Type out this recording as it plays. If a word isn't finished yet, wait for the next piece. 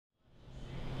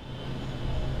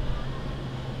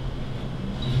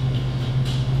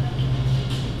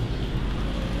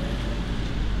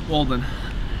Walden.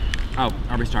 Oh,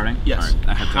 are we starting? Yes. Sorry,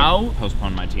 I had to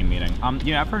postpone my team meeting.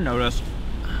 You ever noticed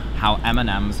how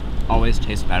M&Ms always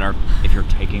taste better if you're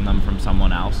taking them from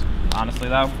someone else? Honestly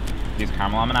though, these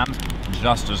caramel M&Ms,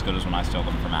 just as good as when I steal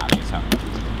them from Abby, so.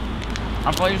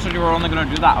 I thought you said you were only gonna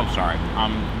do that. Oh, sorry.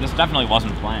 This definitely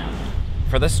wasn't planned.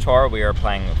 For this tour, we are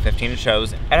playing 15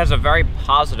 shows. It has a very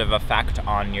positive effect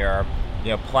on your,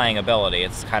 playing ability.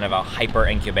 It's kind of a hyper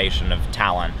incubation of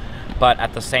talent. But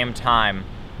at the same time,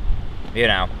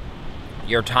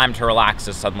 your time to relax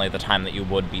is suddenly the time that you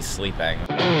would be sleeping.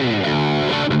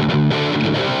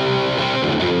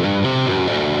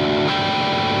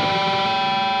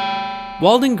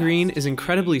 Walden Green is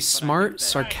incredibly smart,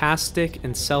 sarcastic,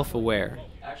 and self-aware.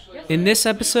 In this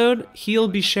episode, he'll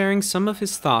be sharing some of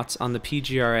his thoughts on the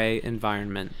PGRA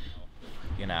environment.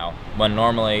 When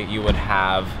normally you would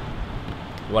have,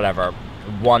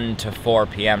 1 to 4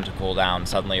 p.m. to cool down,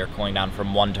 suddenly you're cooling down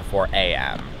from 1 to 4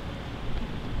 a.m.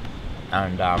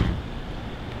 And, darn,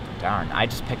 I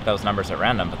just picked those numbers at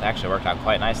random, but they actually worked out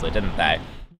quite nicely, didn't they?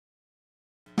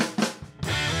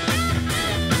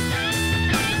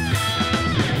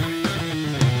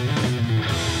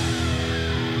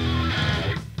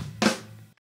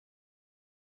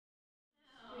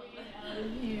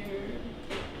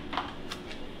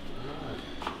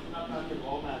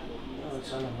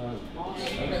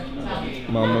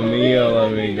 Mamma mia,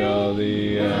 let me go.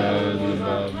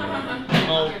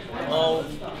 Oh,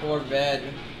 poor bed.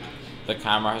 The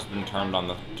camera has been turned on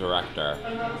the director.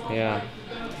 Yeah.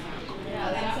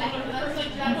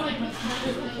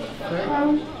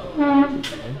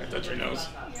 Touch your nose.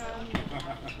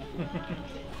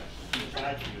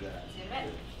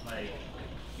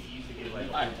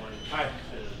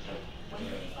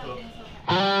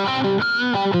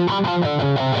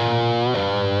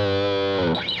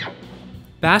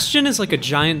 Bastion is like a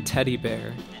giant teddy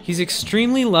bear. He's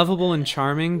extremely lovable and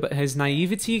charming, but his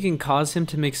naivety can cause him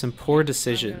to make some poor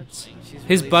decisions.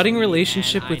 His budding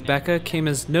relationship with Becca came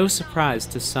as no surprise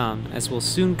to some, as we'll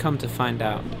soon come to find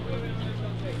out.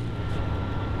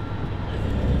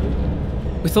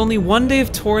 With only one day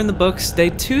of tour in the books,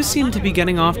 day 2 seemed to be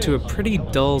getting off to a pretty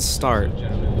dull start.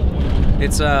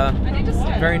 It's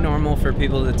very normal for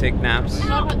people to take naps.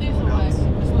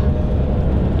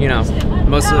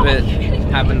 Most of it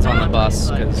happens on the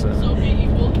bus because it's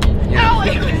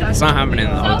not happening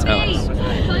in the hotels.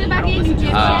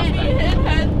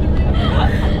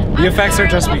 The effects are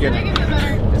just beginning.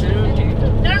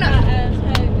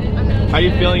 How are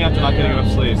you feeling after not getting enough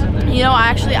sleep?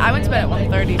 I went to bed at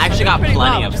 1:30. I actually got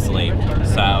plenty of sleep,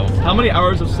 so. How many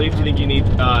hours of sleep do you think you need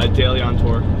daily on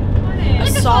tour? A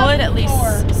solid at least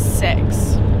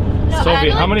 6. Sophie,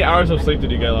 how many hours of sleep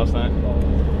did you get last night?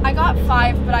 I got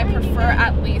 5, but I prefer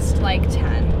at least like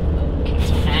 10.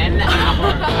 10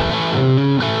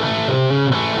 hours.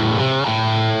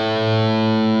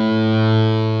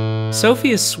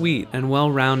 Sophie is sweet and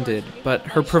well-rounded, but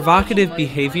her provocative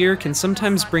behavior can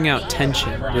sometimes bring out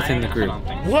tension within the group.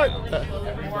 What?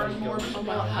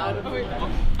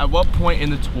 At what point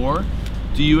in the tour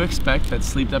do you expect that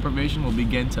sleep deprivation will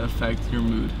begin to affect your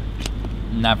mood?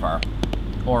 Never.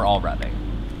 Or already.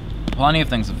 Plenty of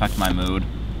things affect my mood,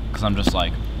 because I'm just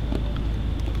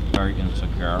very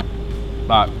insecure.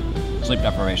 But sleep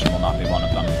deprivation will not be one of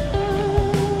them.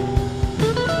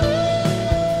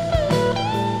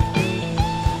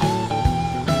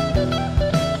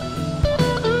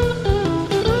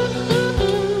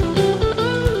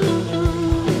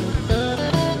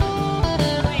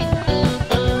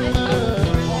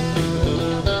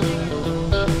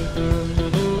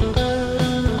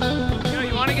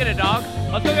 You want to get a dog?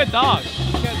 Let's go get a dog.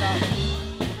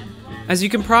 As you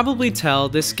can probably tell,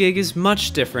 this gig is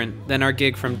much different than our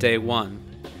gig from day 1.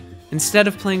 Instead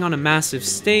of playing on a massive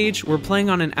stage, we're playing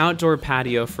on an outdoor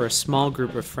patio for a small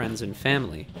group of friends and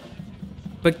family.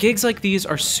 But gigs like these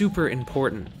are super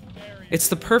important. It's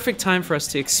the perfect time for us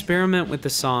to experiment with the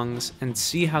songs and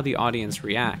see how the audience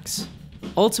reacts,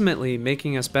 ultimately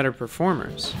making us better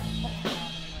performers.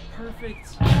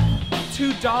 Perfect.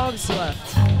 2 dogs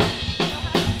left.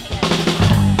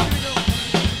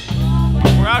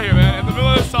 We're out here, man, in the middle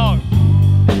of the song.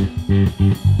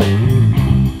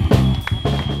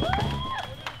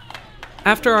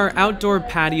 After our outdoor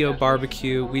patio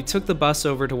barbecue, we took the bus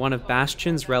over to one of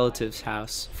Bastion's relatives'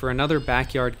 house for another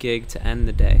backyard gig to end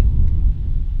the day.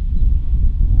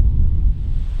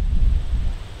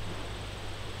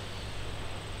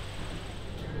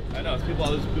 I know, it's people,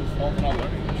 all those people falling off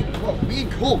learning and shit. Bro,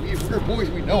 being cool, we're boys,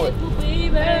 we know it.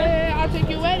 Baby, I'll take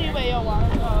you anyway you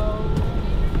want to go.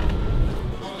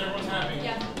 Everyone's happy.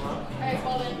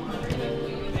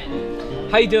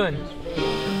 How you doing?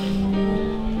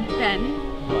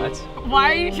 Why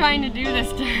are you trying to do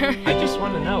this to her? I just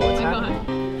want to know what's happening.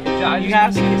 You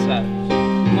have to kiss that.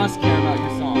 You must care about your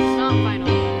song. Not final.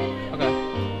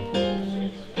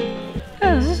 Okay.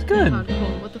 Yeah, this is good. God,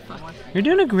 cool. What the fuck? You're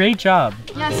doing a great job.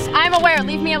 Yes, I'm aware.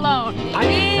 Leave me alone. I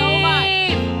need so much.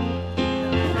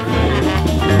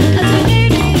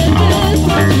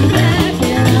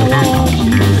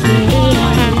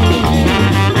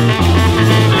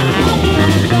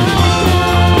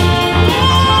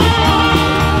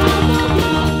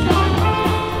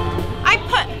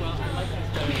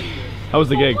 How was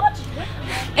the gig?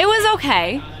 It was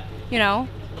okay. You know,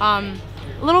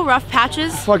 little rough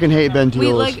patches. Fucking hate Ben We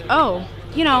Teals.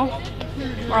 you know,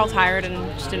 we're all tired and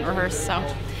just didn't rehearse, so.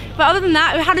 But other than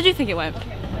that, how did you think it went?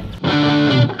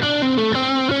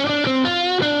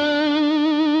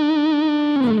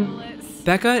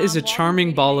 Becca is a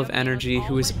charming ball of energy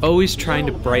who is always trying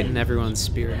to brighten everyone's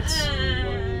spirits.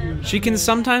 She can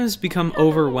sometimes become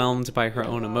overwhelmed by her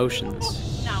own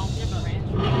emotions. No.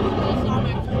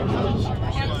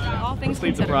 All things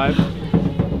Sleep considered.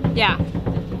 deprived. Yeah.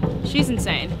 She's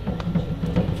insane.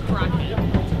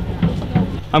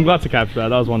 I'm glad to capture that.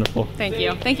 That was wonderful. Thank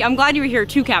you. Thank you. I'm glad you were here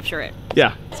to capture it.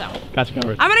 Yeah. So, Got you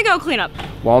covered. I'm gonna go clean up.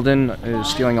 Walden is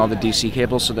stealing all the DC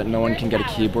cables so that no one can get a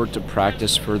keyboard to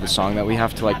practice for the song that we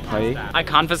have to like play. I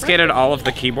confiscated all of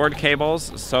the keyboard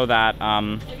cables so that,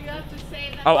 oh,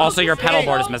 also your pedal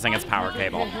board is missing its power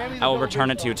cable. I will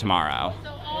return it to you tomorrow.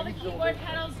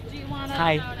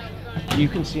 Hi. You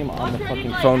can see him on the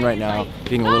fucking phone right now,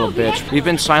 being a little bitch. We've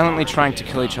been silently trying to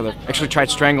kill each other. Actually tried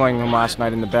strangling him last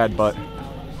night in the bed, but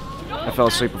I fell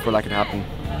asleep before that could happen.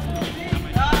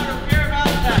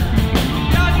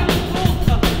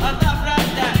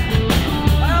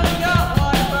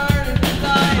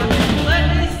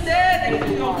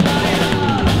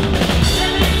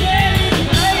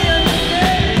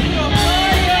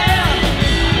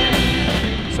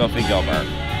 Sophie Gilbert.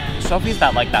 Sophie's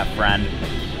that friend.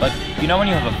 Like, you know when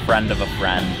you have a friend of a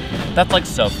friend? That's like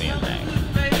Sophie and me.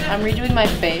 I'm redoing my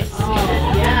face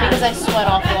because I sweat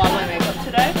off a lot of my makeup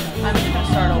today. I'm just gonna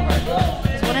start over.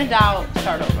 Because when in doubt,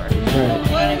 start over. You know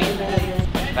what I mean?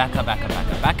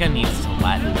 Becca needs to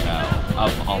let go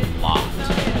of a lot.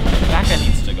 Becca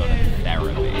needs to go to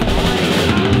therapy.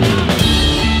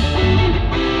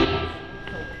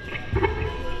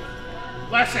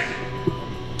 Lesson.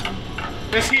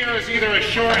 This here is either a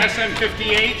Shure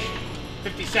SM58,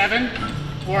 57,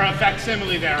 or a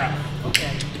facsimile thereof.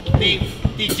 Okay.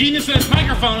 The genius of this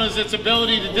microphone is its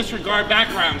ability to disregard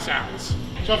background sounds.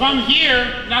 So if I'm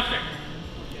here, nothing.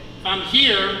 If I'm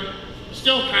here,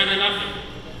 still kind of nothing.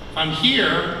 If I'm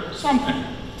here, something.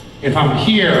 If I'm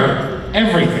here,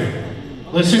 everything.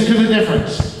 Listen to the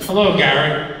difference. Hello,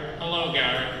 Garrett. Hello,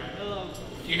 Garrett. Hello.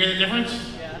 Do you hear the difference?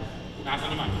 Yeah.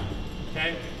 Nothing to mind.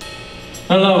 Okay?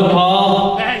 Hello,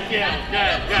 Paul. Thank you.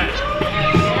 Good, good.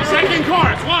 Second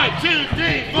chorus. 1, 2,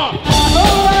 3, 4.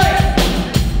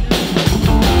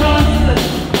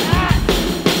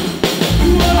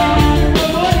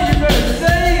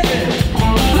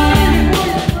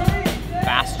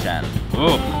 Fast Gen.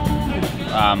 Ooh.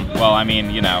 Well, I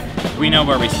mean, you know, we know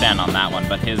where we stand on that one,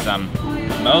 but his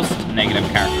most negative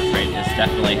character trait is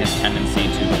definitely his tendency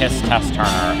to kiss Tess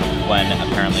Turner when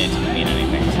apparently it didn't mean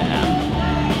anything to him,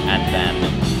 and then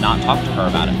not talk to her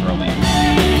about it for a week.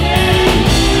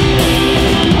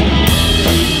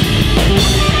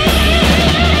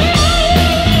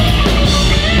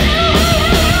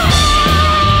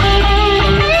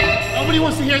 Nobody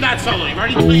wants to hear that solo. You've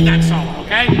already played that solo,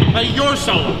 okay? Play your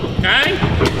solo, okay?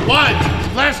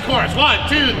 Last chorus. 1,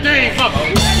 2, 3, 4.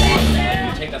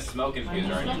 Take a smoke infuser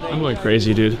or anything. I'm going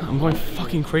crazy, dude. I'm going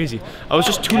fucking crazy. I was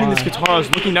just tuning this guitar, I was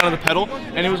looking down at the pedal,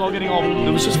 and it was all getting all,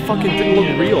 it was just fucking, didn't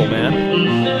look real, man.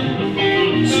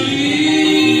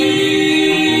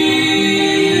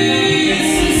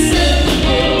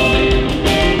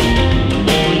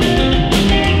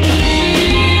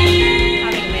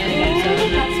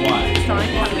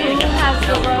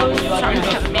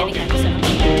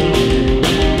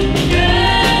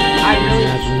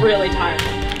 Really tired.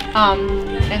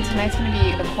 And tonight's gonna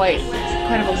be quite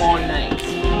of a long night.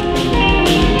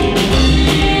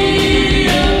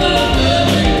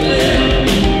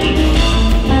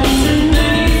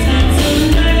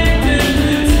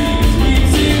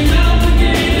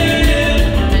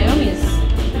 Naomi's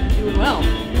doing well.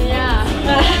 Yeah.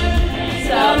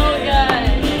 So good.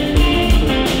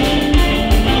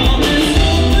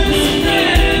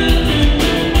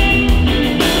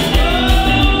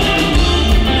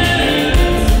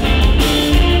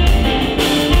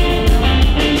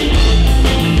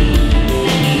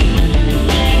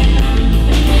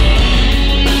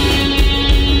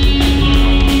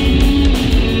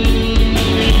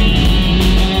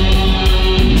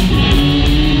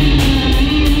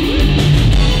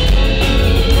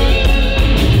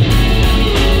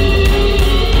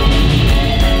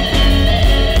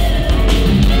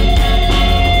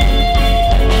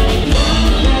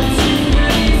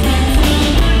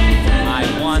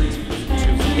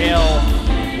 kill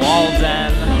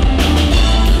Walden.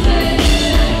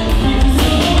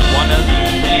 One of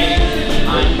these days,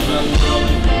 I'm the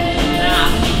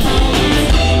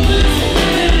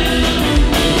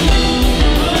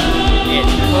it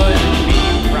could be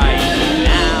right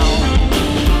now.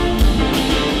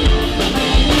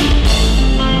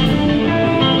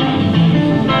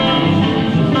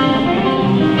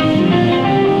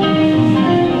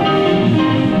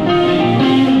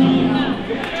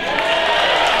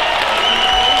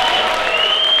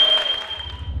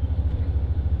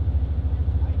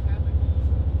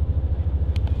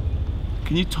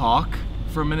 Can you talk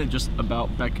for a minute just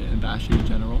about Becca and Bashi in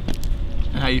general?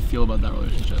 And how you feel about that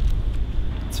relationship?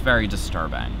 It's very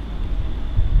disturbing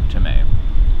to me.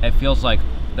 It feels like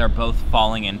they're both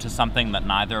falling into something that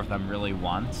neither of them really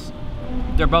wants.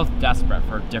 They're both desperate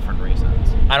for different reasons.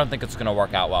 I don't think it's gonna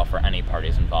work out well for any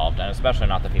parties involved, and especially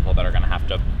not the people that are gonna have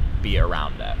to be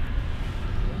around it.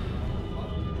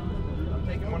 I'm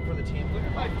taking one for the team.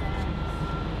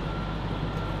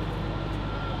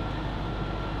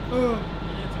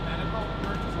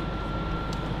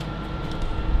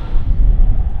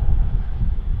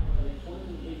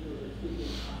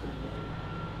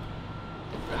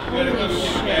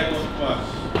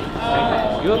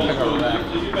 You look like a wreck.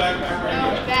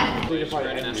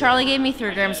 Charlie gave me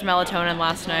 3 grams of melatonin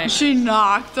last night. She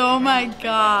knocked. Oh my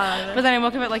god. But then I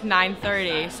woke up at like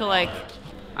 9:30, so like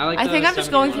I think I'm just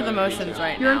going through the motions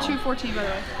right now. You're in 214 by the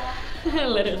way. I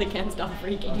literally can't stop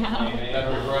freaking out.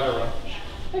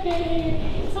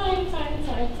 Okay, it's fine.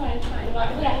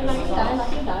 I'm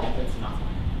not gonna die.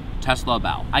 Tesla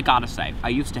Bell. I gotta say, I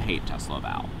used to hate Tesla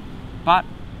Bell, but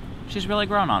she's really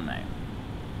grown on me.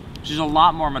 She's a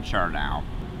lot more mature now.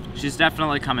 She's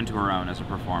definitely come into her own as a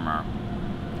performer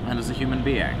and as a human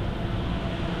being.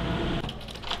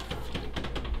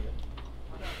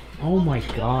 Oh my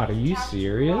god, are you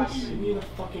serious? You need a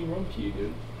fucking room key,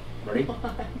 dude. Ready?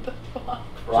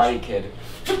 Karate Kid.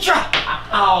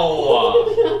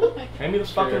 Ow! Hand me the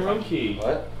fucking room key.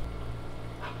 What?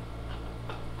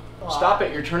 Stop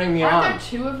it, you're turning me Aren't on. there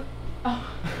 2 of... Oh.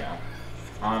 Yeah.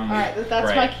 Alright,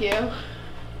 that's great. my cue.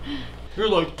 You're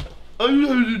like,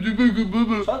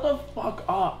 shut the fuck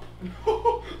up.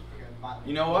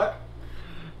 You know what?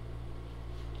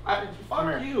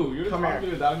 Fuck you. You're Come talking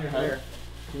here. to down your head.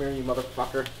 Come here, you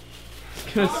motherfucker.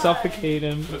 It's gonna suffocate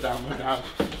him. Put it down, put it down.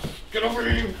 Get over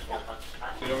here.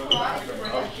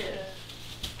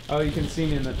 Oh, you can see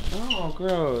me in the... Oh,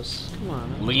 gross. Come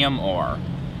on. Liam Orr.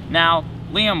 Now,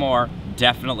 Liam Orr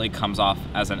definitely comes off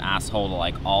as an asshole to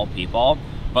like all people,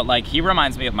 but like he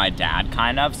reminds me of my dad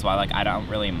kind of, so I don't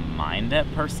really mind it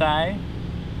per se.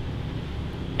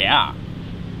 Yeah.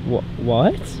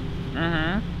 What?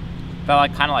 Mm-hmm. That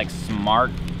like kind of like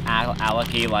smart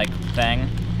alecky like thing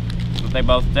that they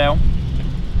both do.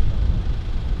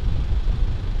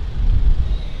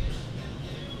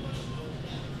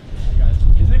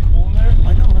 Isn't it cool in there?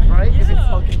 I know, right? Right? Is it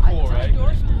fucking cool, right?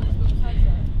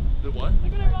 The what?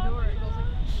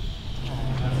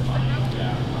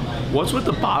 What's with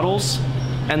the bottles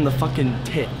and the fucking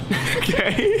tit?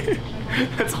 Okay?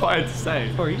 That's all I had to say.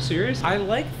 Oh, are you serious? I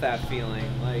like that feeling.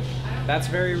 Like, that's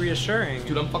very reassuring.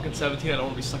 Dude, I'm fucking 17. I don't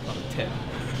want to be sucking on a tit.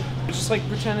 Just like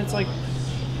pretend it's like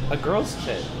a girl's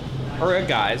tit. Or a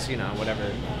guy's, you know, whatever.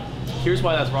 Here's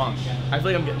why that's wrong. I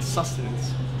feel like I'm getting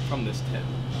sustenance from this tit.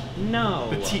 No.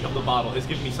 The tea of the bottle is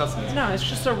giving me sustenance. No, it's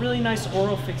just a really nice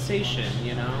oral fixation,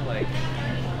 you know? Like...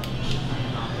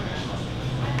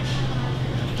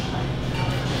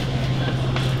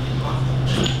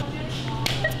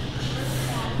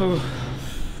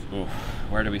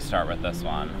 Where do we start with this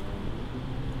one?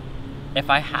 If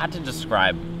I had to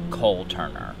describe Cole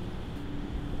Turner,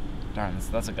 darn,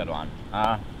 that's a good one.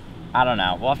 I don't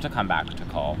know. We'll have to come back to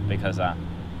Cole because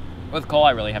with Cole,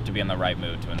 I really have to be in the right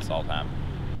mood to insult him.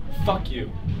 Fuck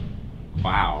you.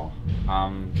 Wow.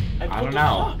 I don't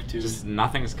know. Fuck, dude? Just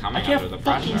nothing's coming I can't under the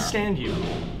pressure. fucking stand you.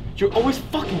 You're always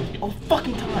fucking with me all the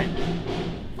fucking time.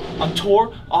 On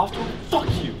tour, off tour, fuck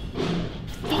you.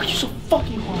 Fuck you so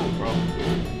fucking hard, bro.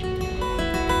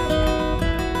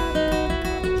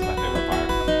 It's my favorite part.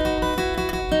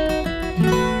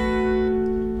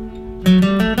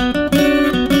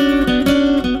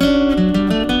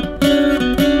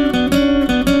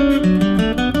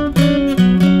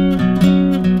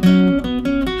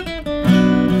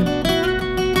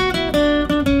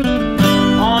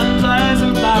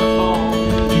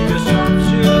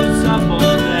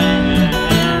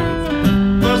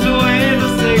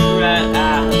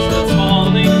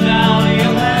 Falling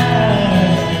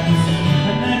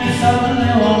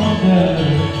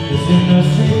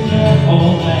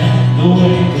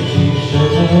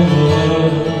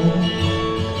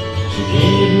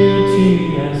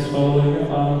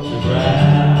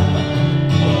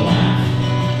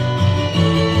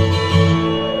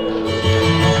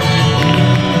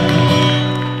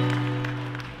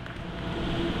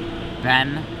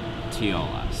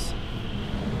TOS.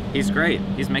 He's great.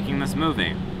 He's making this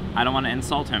movie. I don't want to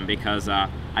insult him because I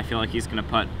feel like he's gonna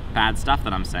put bad stuff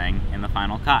that I'm saying in the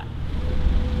final cut.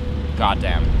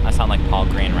 Goddamn, I sound like Paul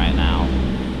Green right now.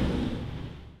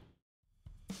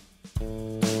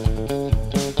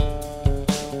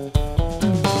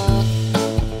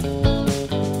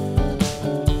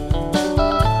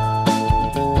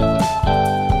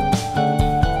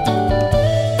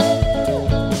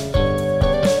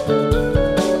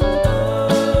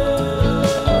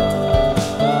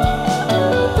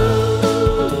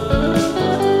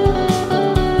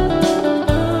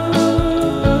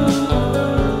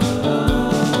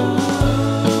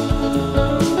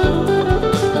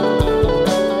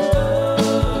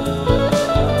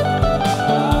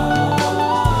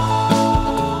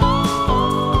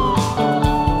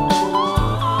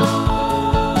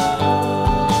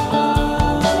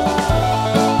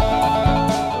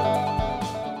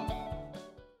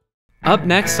 Up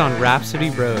next on Rhapsody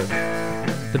Road,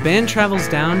 the band travels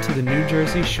down to the New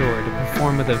Jersey shore to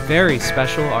perform with a very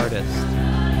special artist.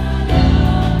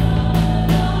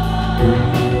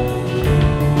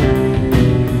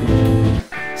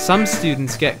 Some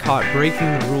students get caught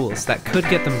breaking the rules that could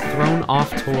get them thrown off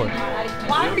tour.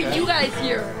 Why are you guys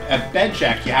here? At bed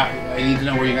check, I need to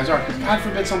know where you guys are, because God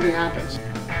forbid something happens.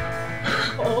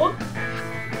 Oh.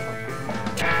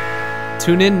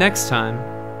 Tune in next time